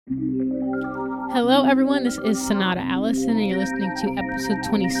Hello, everyone. This is Sonata Allison, and you're listening to episode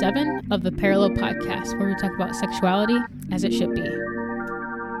 27 of the Parallel Podcast, where we talk about sexuality as it should be.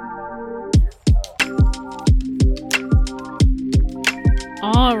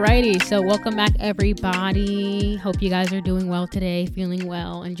 Alrighty, so welcome back, everybody. Hope you guys are doing well today, feeling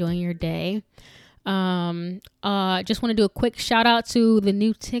well, enjoying your day. Just want to do a quick shout out to the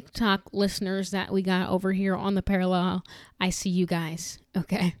new TikTok listeners that we got over here on the Parallel. I see you guys,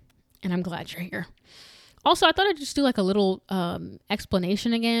 okay? And I'm glad you're here. Also, I thought I'd just do like a little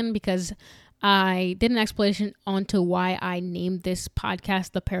explanation again, because I did an explanation onto why I named this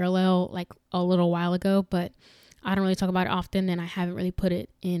podcast The Parallel like a little while ago, but I don't really talk about it often, and I haven't really put it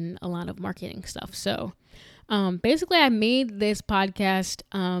in a lot of marketing stuff. So basically, I made this podcast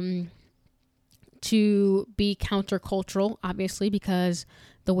to be countercultural, obviously, because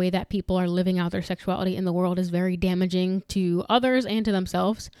the way that people are living out their sexuality in the world is very damaging to others and to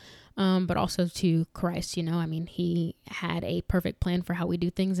themselves, but also to Christ. You know, I mean, he had a perfect plan for how we do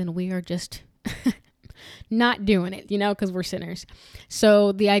things, and we are just not doing it, you know, because we're sinners.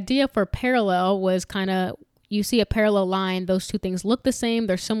 So the idea for parallel was kind of, you see a parallel line, those two things look the same,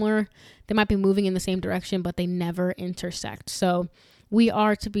 they're similar, they might be moving in the same direction, but they never intersect. So we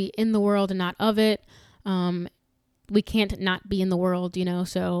are to be in the world and not of it. We can't not be in the world, you know,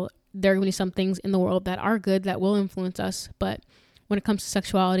 so there are going to be some things in the world that are good that will influence us. But when it comes to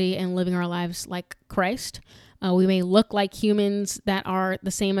sexuality and living our lives like Christ, we may look like humans that are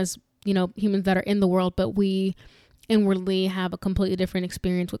the same as, you know, humans that are in the world, but we inwardly have a completely different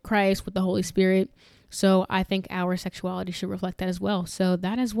experience with Christ, with the Holy Spirit. So I think our sexuality should reflect that as well. So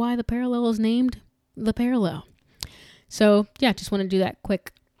that is why the Parallel is named The Parallel. So yeah, just want to do that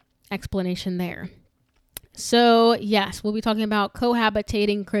quick explanation there. So yes, we'll be talking about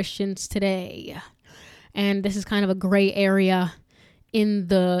cohabitating Christians today. And this is kind of a gray area in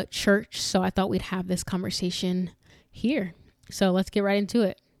the church. So I thought we'd have this conversation here. So let's get right into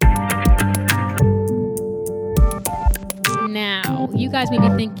it. Now, you guys may be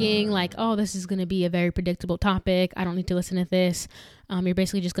thinking like, oh, this is going to be a very predictable topic. I don't need to listen to this. You're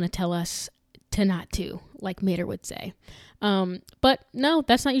basically just going to tell us to not to, like Mater would say. But no,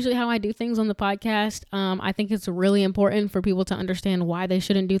 that's not usually how I do things on the podcast. I think it's really important for people to understand why they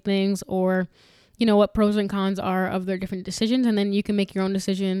shouldn't do things, or, you know, what pros and cons are of their different decisions. And then you can make your own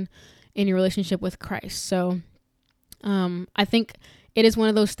decision in your relationship with Christ. So I think it is one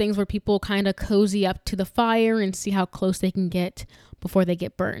of those things where people kind of cozy up to the fire and see how close they can get before they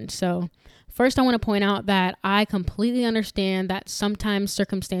get burned. So first, I want to point out that I completely understand that sometimes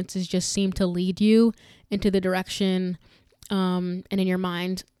circumstances just seem to lead you into the direction and in your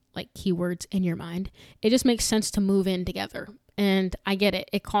mind, like keywords in your mind, it just makes sense to move in together. And I get it.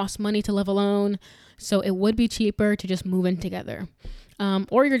 It costs money to live alone. So it would be cheaper to just move in together.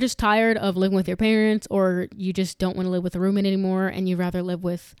 Or you're just tired of living with your parents, or you just don't want to live with a roommate anymore and you'd rather live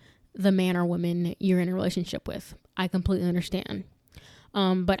with the man or woman you're in a relationship with. I completely understand.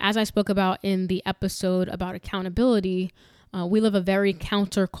 But as I spoke about in the episode about accountability, we live a very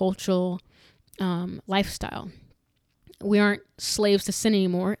countercultural lifestyle. We aren't slaves to sin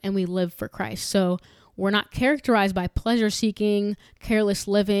anymore, and we live for Christ. So we're not characterized by pleasure seeking, careless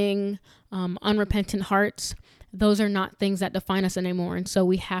living, unrepentant hearts. Those are not things that define us anymore. And so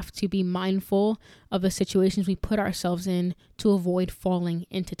we have to be mindful of the situations we put ourselves in to avoid falling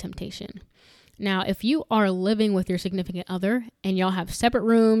into temptation. Now, if you are living with your significant other and y'all have separate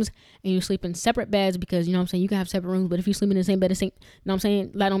rooms and you sleep in separate beds, because, you know what I'm saying, you can have separate rooms, but if you sleep in the same bed, you know what I'm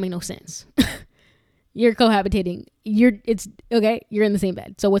saying, that don't make no sense. You're cohabitating. It's okay. You're in the same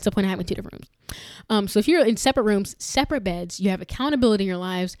bed. So what's the point of having two different rooms? So if you're in separate rooms, separate beds, you have accountability in your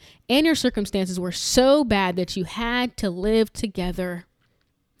lives, and your circumstances were so bad that you had to live together,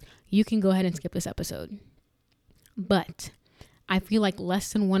 you can go ahead and skip this episode. But I feel like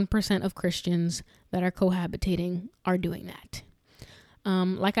less than 1% of Christians that are cohabitating are doing that.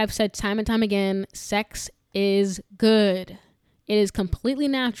 Like I've said time and time again, sex is good. It is completely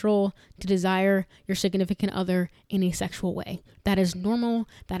natural to desire your significant other in a sexual way. That is normal.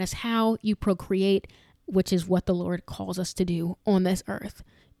 That is how you procreate, which is what the Lord calls us to do on this earth.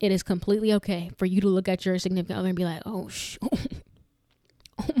 It is completely okay for you to look at your significant other and be like, oh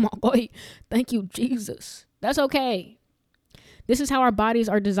my God, thank you, Jesus. That's okay. This is how our bodies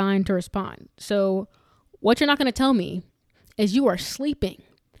are designed to respond. So what you're not going to tell me is you are sleeping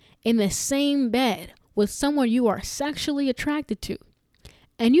in the same bed with someone you are sexually attracted to,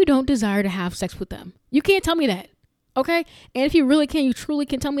 and you don't desire to have sex with them. You can't tell me that, okay? And if you really can, you truly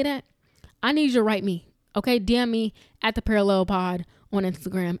can tell me that, I need you to write me, okay? DM me at the Parallel Pod on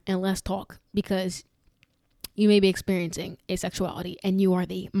Instagram, and let's talk, because you may be experiencing asexuality and you are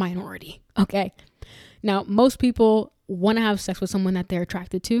the minority. Okay. Now, most people want to have sex with someone that they're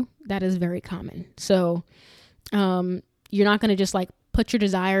attracted to. That is very common. So, you're not going to just like put your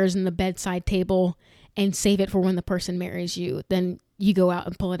desires in the bedside table and save it for when the person marries you. Then you go out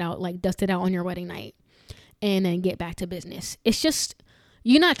and pull it out, like dust it out on your wedding night and then get back to business. It's just,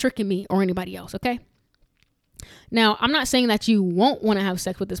 you're not tricking me or anybody else. Okay. Now, I'm not saying that you won't want to have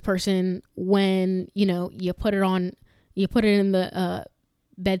sex with this person when, you put it in the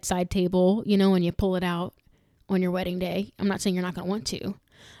bedside table, and you pull it out on your wedding day. I'm not saying you're not going to want to.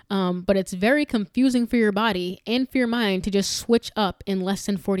 But it's very confusing for your body and for your mind to just switch up in less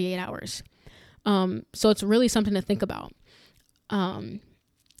than 48 hours. So it's really something to think about.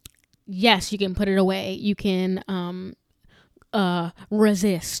 Yes, you can put it away. You can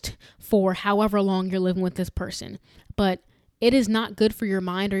resist for however long you're living with this person, but it is not good for your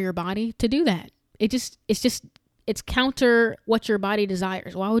mind or your body to do that. It's counter what your body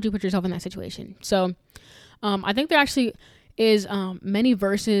desires. Why would you put yourself in that situation? So, I think there actually is many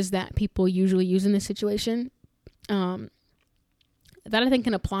verses that people usually use in this situation that I think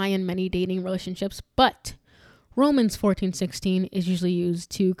can apply in many dating relationships, but Romans 14:16 is usually used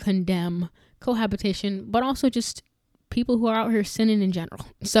to condemn cohabitation, but also just people who are out here sinning in general.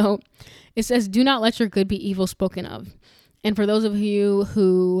 So it says, do not let your good be evil spoken of. And for those of you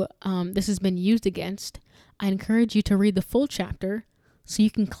who this has been used against, I encourage you to read the full chapter so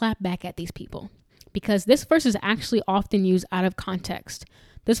you can clap back at these people, because this verse is actually often used out of context.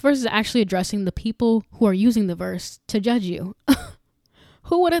 This verse is actually addressing the people who are using the verse to judge you.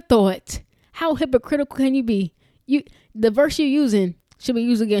 Who would have thought? How hypocritical can you be? The verse you're using should be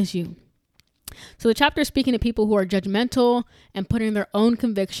used against you. So the chapter is speaking to people who are judgmental and putting their own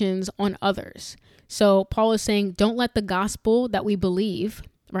convictions on others. So Paul is saying, don't let the gospel that we believe,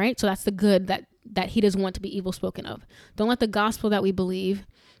 right? So that's the good that he doesn't want to be evil spoken of. Don't let the gospel that we believe,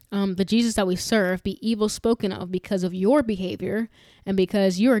 the Jesus that we serve, be evil spoken of because of your behavior and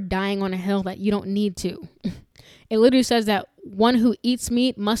because you are dying on a hill that you don't need to. It literally says that one who eats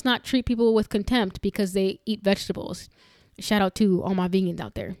meat must not treat people with contempt because they eat vegetables. Shout out to all my vegans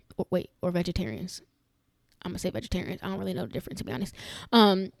out there. Or vegetarians. I'm gonna say vegetarians. I don't really know the difference, to be honest.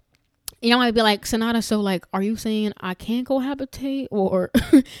 You might be like, Sonata, so like, are you saying I can't cohabitate? Or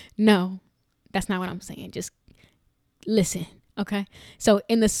no, that's not what I'm saying. Just listen, okay? So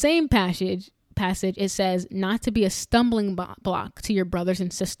in the same passage, it says not to be a stumbling block to your brothers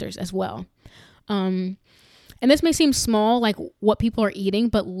and sisters as well. And this may seem small, like what people are eating,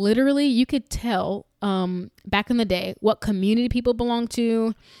 but literally you could tell back in the day what community people belong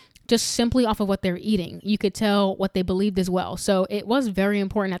to, just simply off of what they're eating. You could tell what they believed as well. So it was very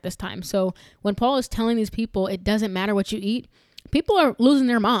important at this time. So when Paul is telling these people, it doesn't matter what you eat, people are losing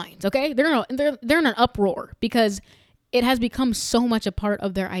their minds. Okay. They're in an uproar because it has become so much a part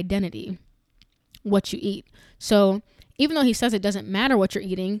of their identity, what you eat. So even though he says it doesn't matter what you're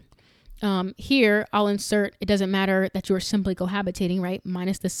eating, here I'll insert, it doesn't matter that you are simply cohabitating, right?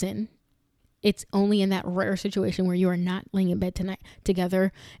 Minus the sin. It's only in that rare situation where you are not laying in bed tonight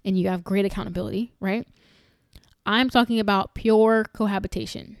together and you have great accountability, right? I'm talking about pure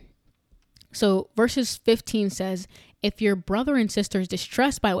cohabitation. So verses 15 says, if your brother and sister is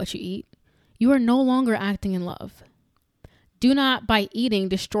distressed by what you eat, you are no longer acting in love. Do not by eating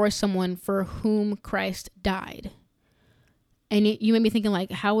destroy someone for whom Christ died. And you may be thinking like,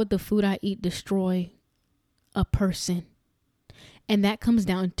 how would the food I eat destroy a person? And that comes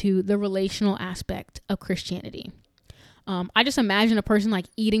down to the relational aspect of Christianity. I just imagine a person like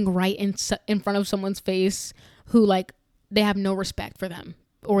eating right in front of someone's face who like they have no respect for them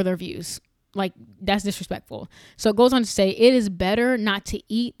or their views. Like that's disrespectful. So it goes on to say it is better not to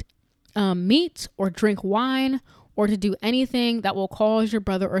eat meat or drink wine or to do anything that will cause your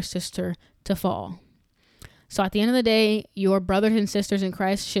brother or sister to fall. So at the end of the day, your brothers and sisters in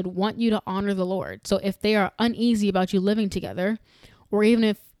Christ should want you to honor the Lord. So if they are uneasy about you living together, or even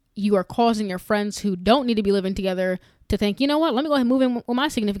if you are causing your friends who don't need to be living together to think, you know what, let me go ahead and move in with my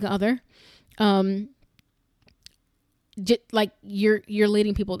significant other. Like you're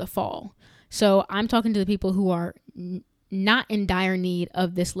leading people to fall. So I'm talking to the people who are not in dire need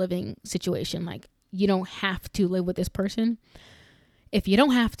of this living situation. Like you don't have to live with this person. If you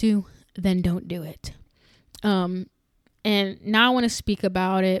don't have to, then don't do it. And now I want to speak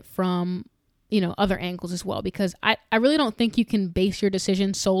about it from, other angles as well, because I really don't think you can base your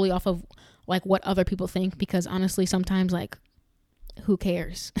decision solely off of like what other people think, because honestly, sometimes like, who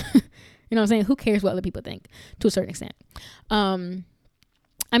cares? You know what I'm saying? Who cares what other people think to a certain extent?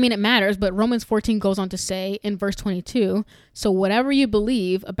 I mean, it matters, but Romans 14 goes on to say in verse 22, so whatever you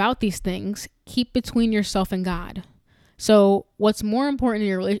believe about these things, keep between yourself and God. So what's more important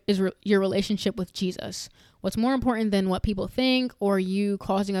is your relationship with Jesus. What's more important than what people think or you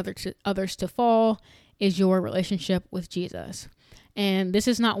causing others to fall is your relationship with Jesus. And this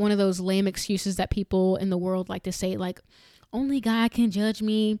is not one of those lame excuses that people in the world like to say, like, only God can judge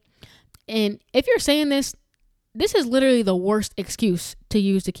me. And if you're saying this is literally the worst excuse to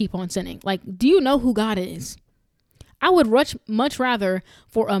use to keep on sinning. Like, do you know who God is? I would much rather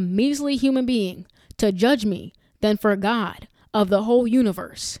for a measly human being to judge me than for God of the whole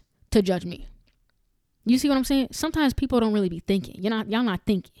universe to judge me. You see what I'm saying? Sometimes people don't really be thinking. Y'all not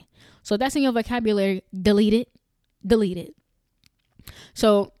thinking. So that's in your vocabulary. Delete it.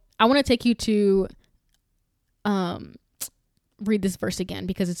 So I want to take you to read this verse again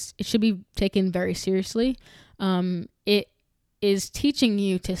because it should be taken very seriously. It is teaching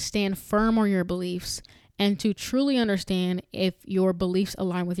you to stand firm on your beliefs and to truly understand if your beliefs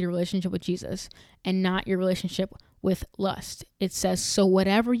align with your relationship with Jesus and not your relationship with lust. It says, so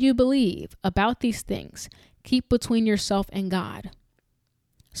whatever you believe about these things, keep between yourself and God.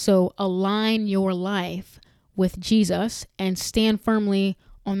 So align your life with Jesus and stand firmly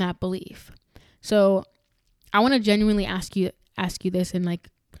on that belief. So I want to genuinely ask you this and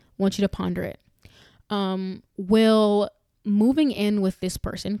want you to ponder it. Will moving in with this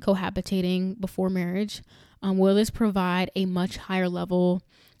person, cohabitating before marriage, will this provide a much higher level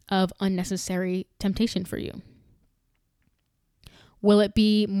of unnecessary temptation for you? Will it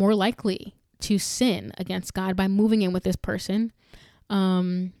be more likely to sin against God by moving in with this person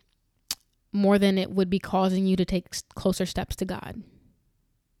more than it would be causing you to take closer steps to God?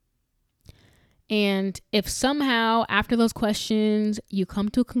 And if somehow after those questions you come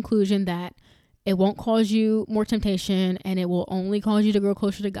to a conclusion that it won't cause you more temptation and it will only cause you to grow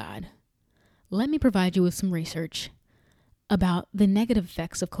closer to God, let me provide you with some research about the negative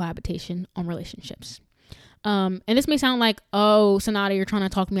effects of cohabitation on relationships. And this may sound like, oh, Sonata, you're trying to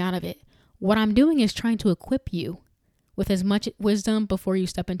talk me out of it. What I'm doing is trying to equip you with as much wisdom before you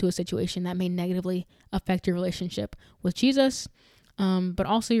step into a situation that may negatively affect your relationship with Jesus, but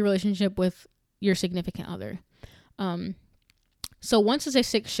also your relationship with your significant other. So one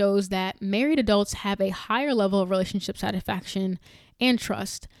statistic shows that married adults have a higher level of relationship satisfaction and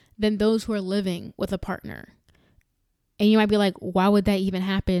trust than those who are living with a partner. And you might be like, why would that even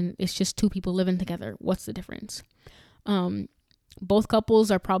happen? It's just two people living together. What's the difference? Both couples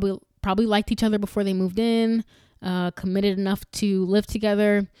are probably liked each other before they moved in, committed enough to live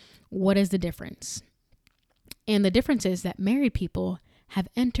together. What is the difference? And the difference is that married people have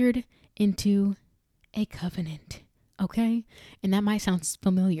entered into a covenant. Okay? And that might sound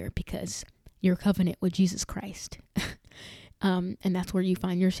familiar because your covenant with Jesus Christ. And that's where you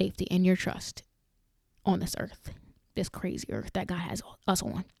find your safety and your trust on this earth, this crazy earth that God has us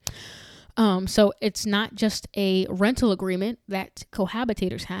on. So it's not just a rental agreement that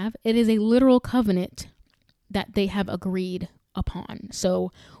cohabitators have. It is a literal covenant that they have agreed upon.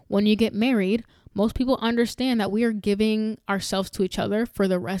 So when you get married, most people understand that we are giving ourselves to each other for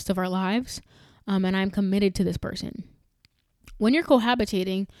the rest of our lives. And I'm committed to this person. When you're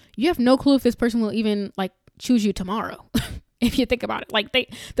cohabitating, you have no clue if this person will even choose you tomorrow. If you think about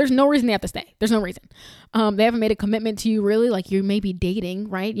it, there's no reason they have to stay. There's no reason. They haven't made a commitment to you really. You may be dating,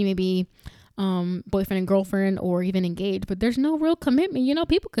 right? You may be boyfriend and girlfriend or even engaged, but there's no real commitment.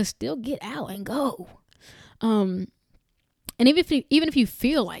 People could still get out and go. And even if you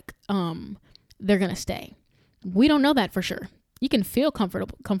feel like they're gonna stay, we don't know that for sure. You can feel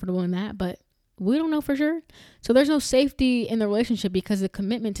comfortable in that, but we don't know for sure. So there's no safety in the relationship because the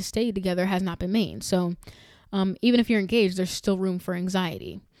commitment to stay together has not been made. So even if you're engaged, there's still room for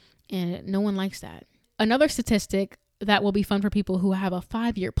anxiety, and no one likes that. Another statistic that will be fun for people who have a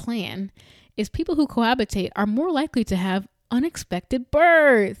 5-year plan is people who cohabitate are more likely to have unexpected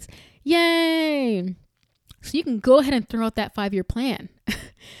births. Yay! So you can go ahead and throw out that 5-year plan.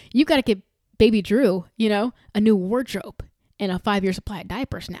 You got to get baby Drew, a new wardrobe and a 5-year supply of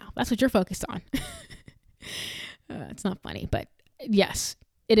diapers now. That's what you're focused on. It's not funny, but yes,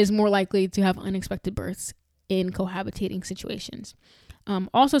 it is more likely to have unexpected births in cohabitating situations.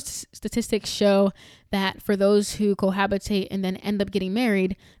 Also, statistics show that for those who cohabitate and then end up getting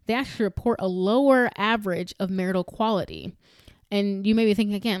married, they actually report a lower average of marital quality. And you may be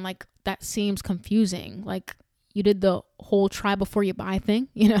thinking again, that seems confusing. You did the whole try before you buy thing,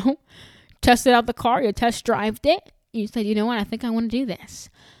 tested out the car, you test drived it. You said, you know what, I think I want to do this.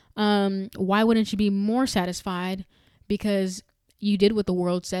 Why wouldn't you be more satisfied? Because you did what the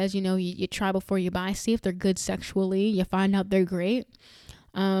world says, you try before you buy, see if they're good sexually, you find out they're great.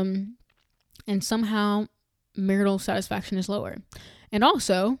 And somehow marital satisfaction is lower. And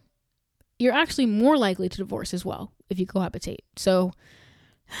also, you're actually more likely to divorce as well if you cohabitate. So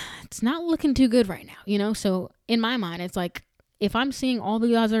it's not looking too good right now, So in my mind, it's like, if I'm seeing all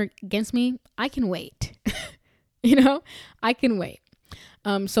the odds are against me, I can wait. I can wait.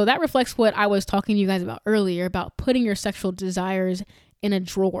 So that reflects what I was talking to you guys about earlier, about putting your sexual desires in a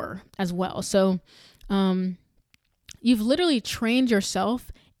drawer as well. So you've literally trained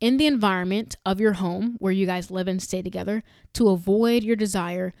yourself in the environment of your home where you guys live and stay together to avoid your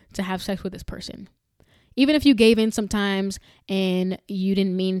desire to have sex with this person. Even if you gave in sometimes and you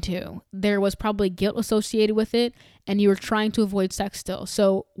didn't mean to, there was probably guilt associated with it and you were trying to avoid sex still.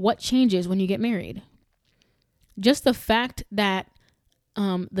 So what changes when you get married? Just the fact that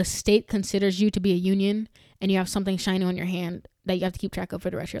the state considers you to be a union and you have something shiny on your hand that you have to keep track of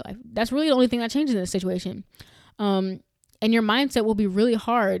for the rest of your life. That's really the only thing that changes in this situation. And your mindset will be really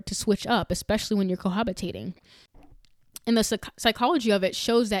hard to switch up, especially when you're cohabitating. And the psychology of it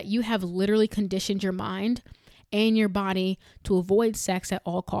shows that you have literally conditioned your mind and your body to avoid sex at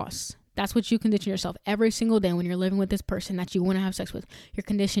all costs. That's what you condition yourself every single day when you're living with this person that you want to have sex with. You're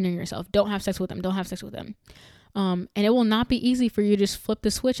conditioning yourself. Don't have sex with them. Don't have sex with them. And it will not be easy for you to just flip the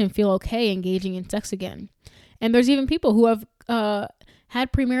switch and feel okay engaging in sex again. And there's even people who have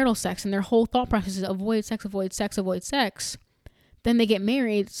had premarital sex and their whole thought process is avoid sex, avoid sex, avoid sex. Then they get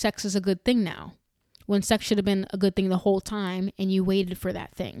married. Sex is a good thing now, when sex should have been a good thing the whole time and you waited for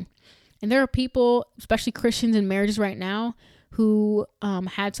that thing. And there are people, especially Christians in marriages right now, who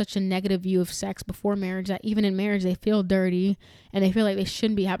had such a negative view of sex before marriage that even in marriage they feel dirty and they feel like they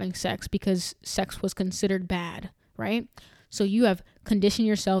shouldn't be having sex because sex was considered bad, right? So you have conditioned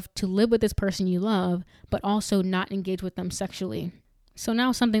yourself to live with this person you love, but also not engage with them sexually. So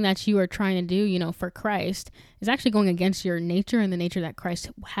now something that you are trying to do, for Christ is actually going against your nature and the nature that Christ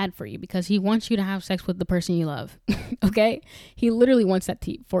had for you, because he wants you to have sex with the person you love. Okay? He literally wants that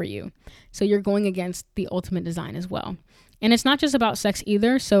for you. So you're going against the ultimate design as well. And it's not just about sex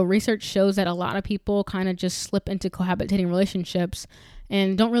either. So research shows that a lot of people kind of just slip into cohabitating relationships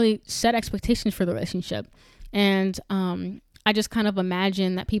and don't really set expectations for the relationship. And I just kind of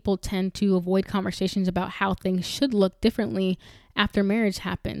imagine that people tend to avoid conversations about how things should look differently after marriage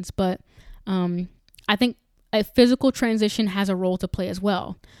happens. But I think a physical transition has a role to play as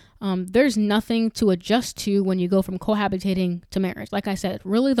well. There's nothing to adjust to when you go from cohabitating to marriage. Like I said,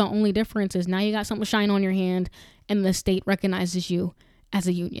 really the only difference is now you got something shine on your hand and the state recognizes you as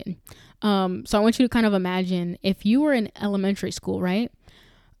a union. So I want you to kind of imagine if you were in elementary school, right?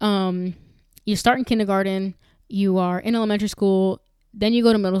 You start in kindergarten, you are in elementary school, then you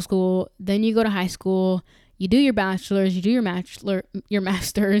go to middle school, then you go to high school, you do your bachelor's, you do your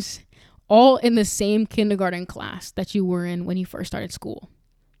master's, all in the same kindergarten class that you were in when you first started school.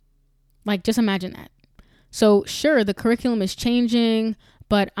 Like, just imagine that. So sure, the curriculum is changing,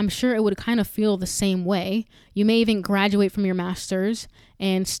 but I'm sure it would kind of feel the same way. You may even graduate from your master's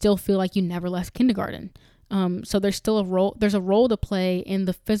and still feel like you never left kindergarten. So there's still a role to play in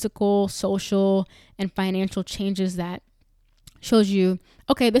the physical, social, and financial changes that shows you,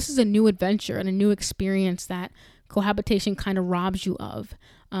 okay, this is a new adventure and a new experience that cohabitation kind of robs you of.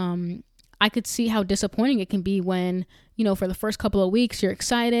 I could see how disappointing it can be when, for the first couple of weeks you're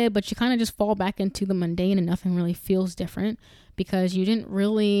excited, but you kind of just fall back into the mundane and nothing really feels different because you didn't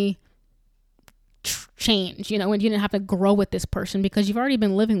really change, when you didn't have to grow with this person because you've already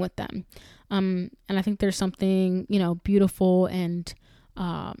been living with them. And I think there's something, beautiful and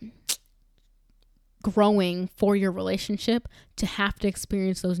growing for your relationship to have to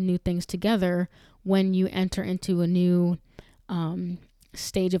experience those new things together when you enter into a new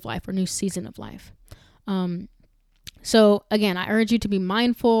stage of life or new season of life. So again, I urge you to be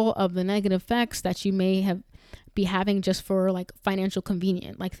mindful of the negative effects that you may be having just for like financial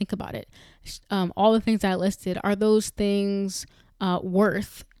convenience. Like, think about it. All the things I listed, are those things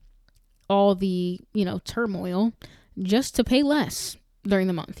worth all the, turmoil just to pay less during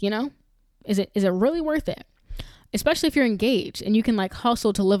the month? Is it really worth it? Especially if you're engaged and you can like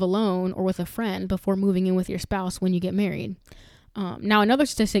hustle to live alone or with a friend before moving in with your spouse when you get married. Now, another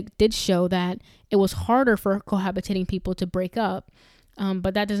statistic did show that it was harder for cohabitating people to break up,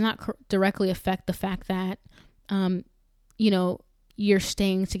 but that does not directly affect the fact that, you're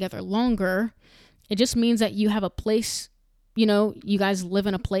staying together longer. It just means that you have a place, you guys live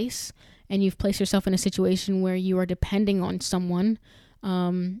in a place and you've placed yourself in a situation where you are depending on someone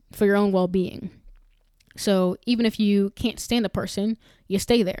for your own well-being. So even if you can't stand the person, you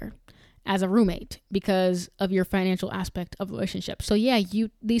stay there as a roommate because of your financial aspect of the relationship. So yeah,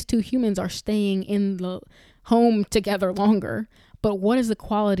 these two humans are staying in the home together longer, but what is the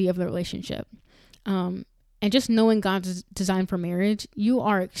quality of the relationship? And just knowing God's design for marriage, you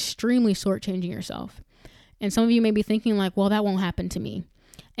are extremely shortchanging yourself. And some of you may be thinking like, well, that won't happen to me.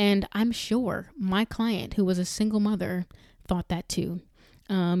 And I'm sure my client, who was a single mother, thought that too.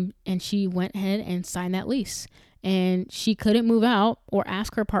 And she went ahead and signed that lease. And she couldn't move out or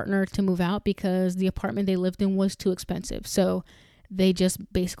ask her partner to move out because the apartment they lived in was too expensive. So they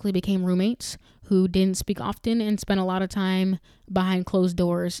just basically became roommates who didn't speak often and spent a lot of time behind closed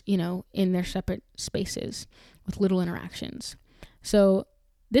doors, in their separate spaces with little interactions. So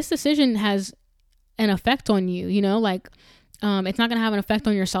this decision has an effect on you, it's not going to have an effect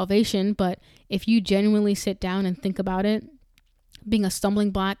on your salvation, but if you genuinely sit down and think about it, being a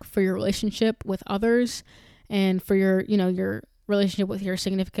stumbling block for your relationship with others and for your relationship with your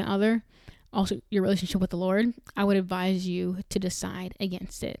significant other, also your relationship with the Lord, I would advise you to decide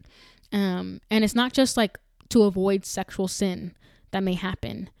against it. And it's not just like to avoid sexual sin that may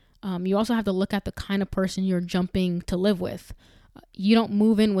happen. You also have to look at the kind of person you're jumping to live with. You don't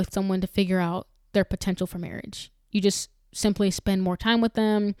move in with someone to figure out their potential for marriage. You just simply spend more time with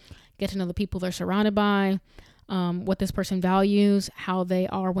them, get to know the people they're surrounded by, what this person values, how they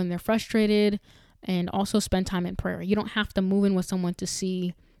are when they're frustrated, and also spend time in prayer. You don't have to move in with someone to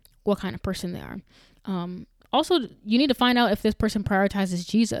see what kind of person they are. Also, you need to find out if this person prioritizes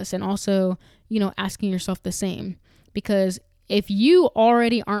Jesus, and also, asking yourself the same. Because if you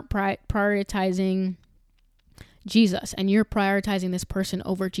already aren't prioritizing Jesus and you're prioritizing this person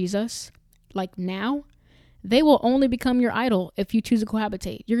over Jesus, like now, they will only become your idol if you choose to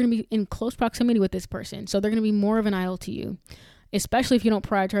cohabitate. You're going to be in close proximity with this person. So they're going to be more of an idol to you, especially if you don't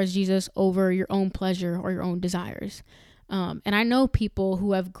prioritize Jesus over your own pleasure or your own desires. And I know people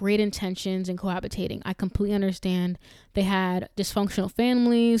who have great intentions in cohabitating. I completely understand. They had dysfunctional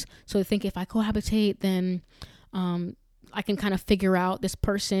families. So they think if I cohabitate, then I can kind of figure out this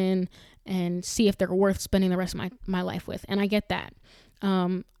person and see if they're worth spending the rest of my life with. And I get that.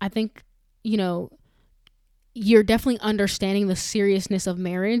 I think, you're definitely understanding the seriousness of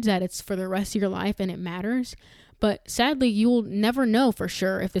marriage, that it's for the rest of your life and it matters. But sadly, you'll never know for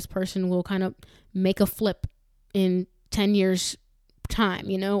sure if this person will kind of make a flip in 10 years time,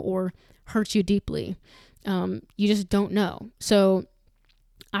 or hurt you deeply. You just don't know. So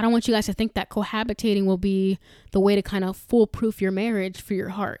I don't want you guys to think that cohabitating will be the way to kind of foolproof your marriage for your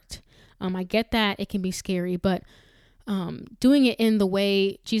heart. I get that it can be scary, but doing it in the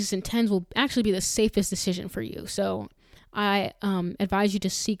way Jesus intends will actually be the safest decision for you. So I advise you to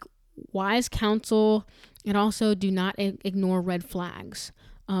seek wise counsel, and also do not ignore red flags.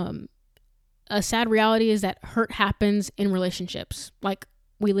 A sad reality is that hurt happens in relationships. Like,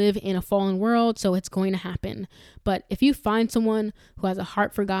 we live in a fallen world, so it's going to happen. But if you find someone who has a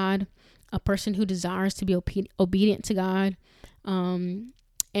heart for God, a person who desires to be obedient to God, and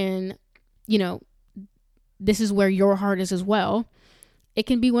this is where your heart is as well, it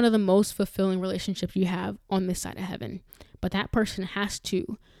can be one of the most fulfilling relationships you have on this side of heaven. But that person has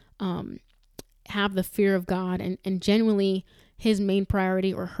to have the fear of God, and genuinely his main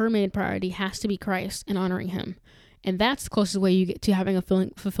priority or her main priority has to be Christ and honoring him. And that's the closest way you get to having a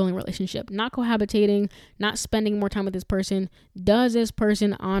fulfilling relationship. Not cohabitating, not spending more time with this person. Does this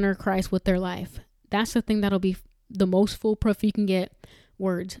person honor Christ with their life? That's the thing that'll be the most foolproof you can get.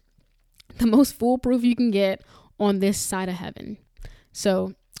 The most foolproof you can get on this side of heaven.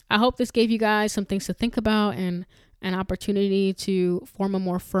 So I hope this gave you guys some things to think about and an opportunity to form a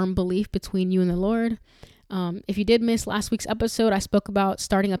more firm belief between you and the Lord. If you did miss last week's episode, I spoke about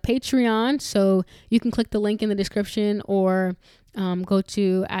starting a Patreon. So you can click the link in the description, or go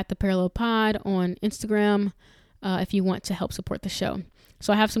to @theparallelpod on Instagram if you want to help support the show.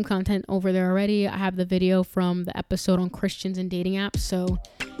 So I have some content over there already. I have the video from the episode on Christians and dating apps. So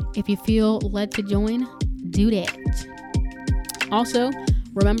if you feel led to join, do that. Also,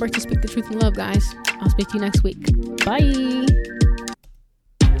 remember to speak the truth in love, guys. I'll speak to you next week. Bye.